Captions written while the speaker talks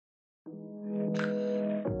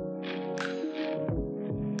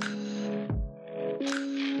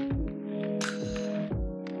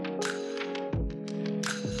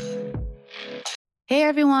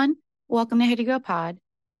everyone. Welcome to HeadyGirlPod,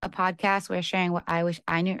 a podcast where sharing what I wish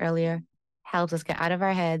I knew earlier helps us get out of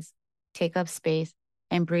our heads, take up space,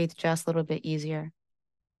 and breathe just a little bit easier.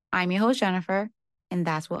 I'm your host, Jennifer, and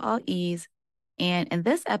that's what I'll ease. And in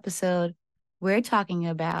this episode, we're talking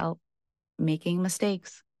about making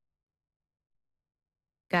mistakes.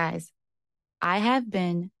 Guys, I have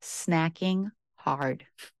been snacking hard.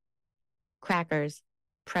 Crackers,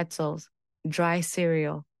 pretzels, dry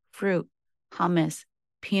cereal, fruit, hummus,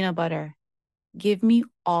 peanut butter. Give me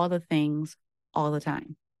all the things all the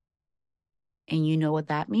time. And you know what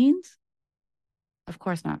that means? Of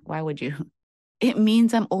course not. Why would you? It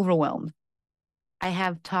means I'm overwhelmed. I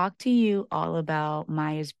have talked to you all about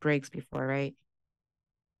Myers-Briggs before, right?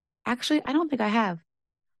 Actually, I don't think I have.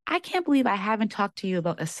 I can't believe I haven't talked to you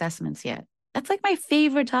about assessments yet. That's like my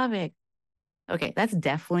favorite topic. Okay, that's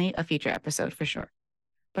definitely a future episode for sure.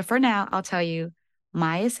 But for now, I'll tell you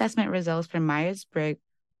my assessment results for Myers-Briggs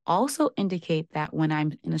also indicate that when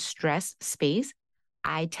I'm in a stress space,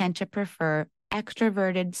 I tend to prefer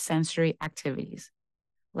extroverted sensory activities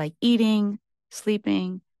like eating,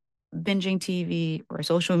 sleeping, binging TV, or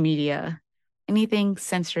social media, anything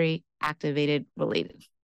sensory activated related.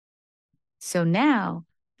 So now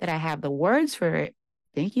that I have the words for it,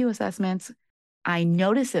 thank you, assessments, I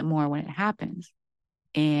notice it more when it happens.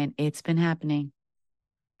 And it's been happening.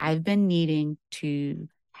 I've been needing to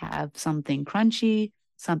have something crunchy,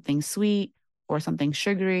 something sweet, or something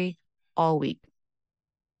sugary all week.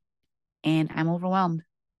 And I'm overwhelmed.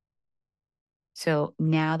 So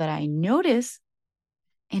now that I notice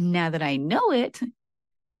and now that I know it,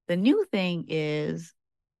 the new thing is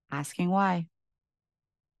asking why,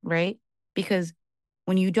 right? Because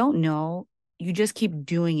when you don't know, you just keep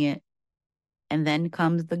doing it. And then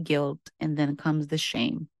comes the guilt and then comes the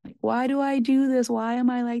shame. Like, why do I do this? Why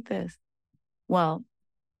am I like this? Well,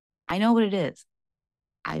 I know what it is.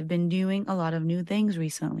 I've been doing a lot of new things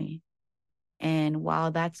recently. And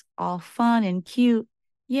while that's all fun and cute,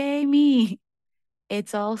 yay me,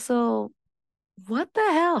 it's also, what the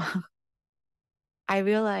hell? I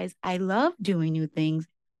realize I love doing new things,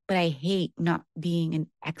 but I hate not being an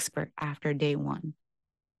expert after day one.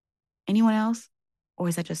 Anyone else? Or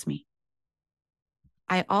is that just me?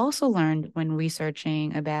 I also learned when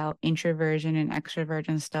researching about introversion and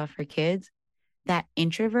extroversion stuff for kids that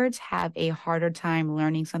introverts have a harder time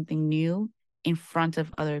learning something new in front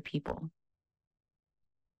of other people.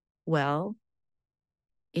 Well,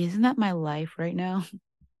 isn't that my life right now?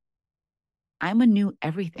 I'm a new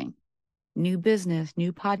everything. New business,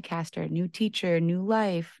 new podcaster, new teacher, new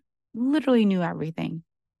life, literally new everything.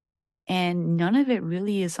 And none of it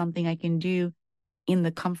really is something I can do in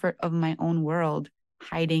the comfort of my own world,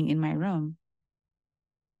 hiding in my room.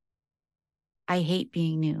 I hate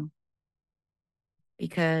being new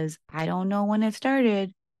because I don't know when it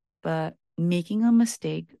started, but making a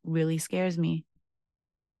mistake really scares me.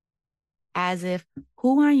 As if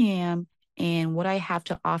who I am and what I have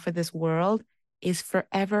to offer this world is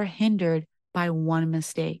forever hindered by one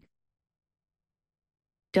mistake.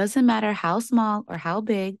 Doesn't matter how small or how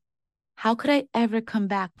big, how could I ever come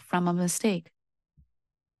back from a mistake?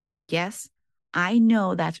 Yes, I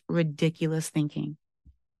know that's ridiculous thinking.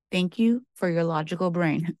 Thank you for your logical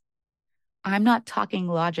brain. I'm not talking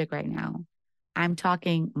logic right now. I'm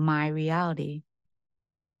talking my reality.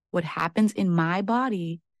 What happens in my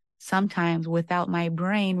body, sometimes without my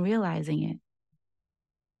brain realizing it.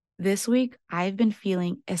 This week, I've been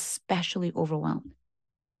feeling especially overwhelmed.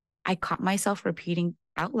 I caught myself repeating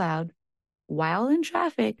out loud while in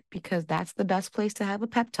traffic, because that's the best place to have a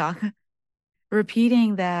pep talk,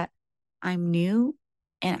 repeating that I'm new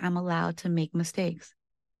and I'm allowed to make mistakes.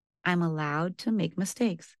 I'm allowed to make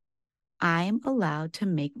mistakes. I'm allowed to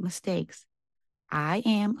make mistakes. I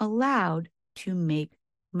am allowed to make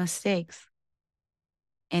mistakes.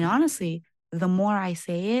 And honestly, the more I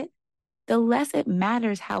say it, the less it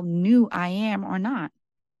matters how new I am or not.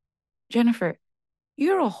 Jennifer,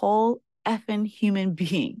 you're a whole effing human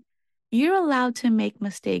being. You're allowed to make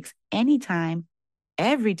mistakes anytime,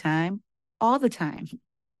 every time, all the time.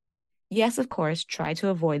 Yes, of course, try to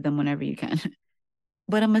avoid them whenever you can.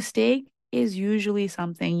 But a mistake is usually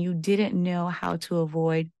something you didn't know how to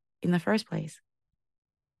avoid in the first place.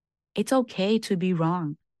 It's okay to be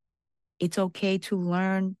wrong. It's okay to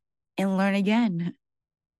learn and learn again.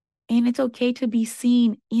 And it's okay to be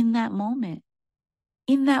seen in that moment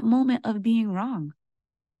of being wrong.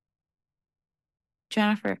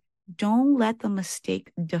 Jennifer, don't let the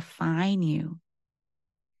mistake define you.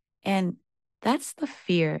 And that's the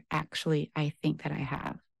fear, actually, I think that I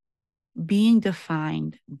have. Being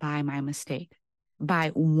defined by my mistake, by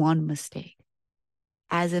one mistake.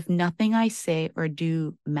 as if nothing I say or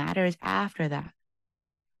do matters after that,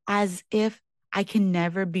 as if I can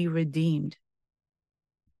never be redeemed.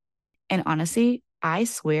 And honestly, I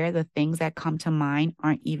swear the things that come to mind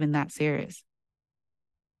aren't even that serious.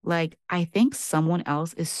 Like, I think someone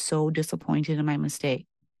else is so disappointed in my mistake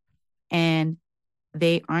and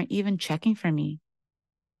they aren't even checking for me.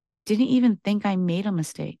 Didn't even think I made a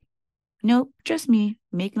mistake. Nope, just me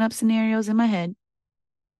making up scenarios in my head.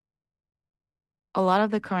 A lot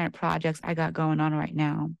of the current projects I got going on right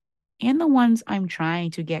now, and the ones I'm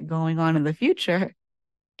trying to get going on in the future,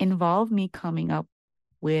 involve me coming up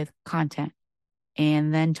with content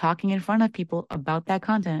and then talking in front of people about that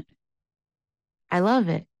content. I love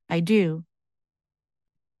it. I do.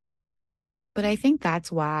 But I think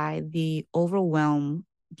that's why the overwhelm,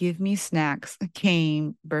 give me snacks,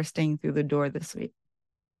 came bursting through the door this week.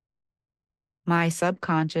 My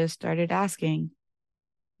subconscious started asking,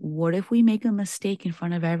 what if we make a mistake in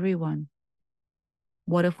front of everyone?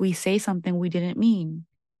 What if we say something we didn't mean?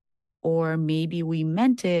 Or maybe we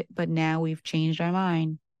meant it, but now we've changed our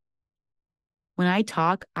mind. When I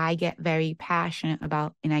talk, I get very passionate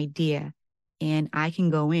about an idea and I can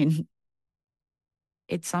go in.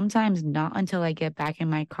 It's sometimes not until I get back in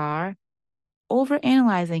my car,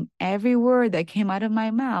 overanalyzing every word that came out of my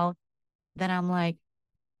mouth, that I'm like,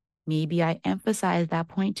 maybe I emphasized that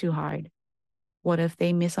point too hard. What if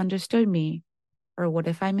they misunderstood me? Or what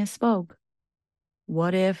if I misspoke?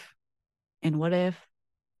 What if, and what if,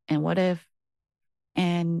 and what if,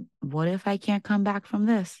 and what if I can't come back from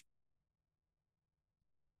this?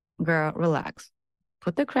 Girl, relax.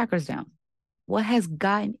 Put the crackers down. What has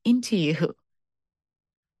gotten into you?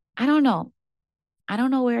 I don't know. I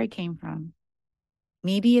don't know where it came from.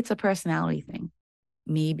 Maybe it's a personality thing.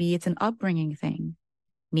 Maybe it's an upbringing thing.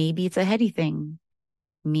 Maybe it's a heady thing.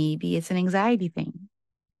 Maybe it's an anxiety thing.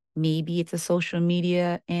 Maybe it's a social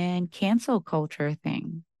media and cancel culture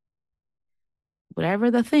thing.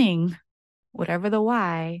 Whatever the thing, whatever the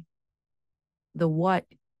why, the what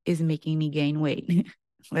is making me gain weight.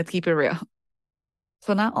 Let's keep it real.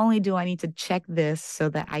 So not only do I need to check this so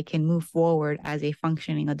that I can move forward as a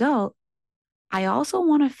functioning adult, I also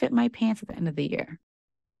want to fit my pants at the end of the year.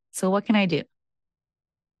 So what can I do?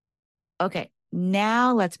 Okay,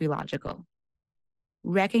 now let's be logical.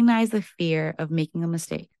 Recognize the fear of making a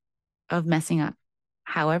mistake, of messing up,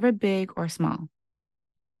 however big or small.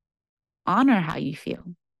 Honor how you feel.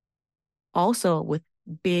 Also with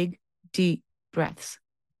big, deep breaths.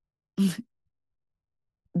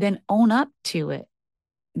 Then own up to it,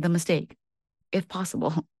 the mistake, if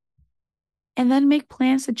possible. And then make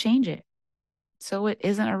plans to change it so it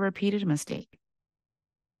isn't a repeated mistake.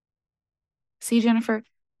 See, Jennifer,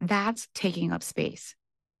 that's taking up space.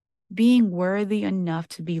 Being worthy enough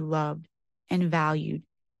to be loved and valued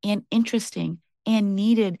and interesting and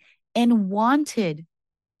needed and wanted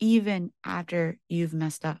even after you've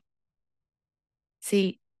messed up.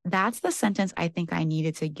 See, that's the sentence I think I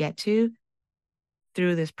needed to get to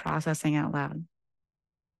through this processing out loud.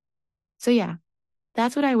 So yeah,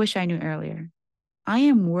 that's what I wish I knew earlier. I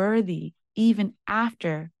am worthy even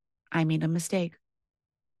after I made a mistake.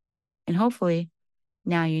 And hopefully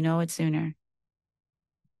now you know it sooner.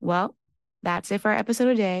 Well, that's it for our episode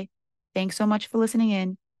today. Thanks so much for listening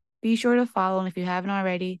in. Be sure to follow, and if you haven't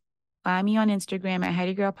already, find me on Instagram at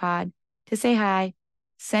HeadyGirlPod to say hi,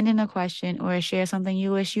 send in a question, or share something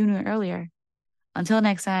you wish you knew earlier. Until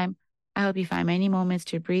next time, I hope you find many moments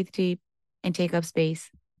to breathe deep and take up space.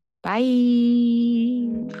 Bye.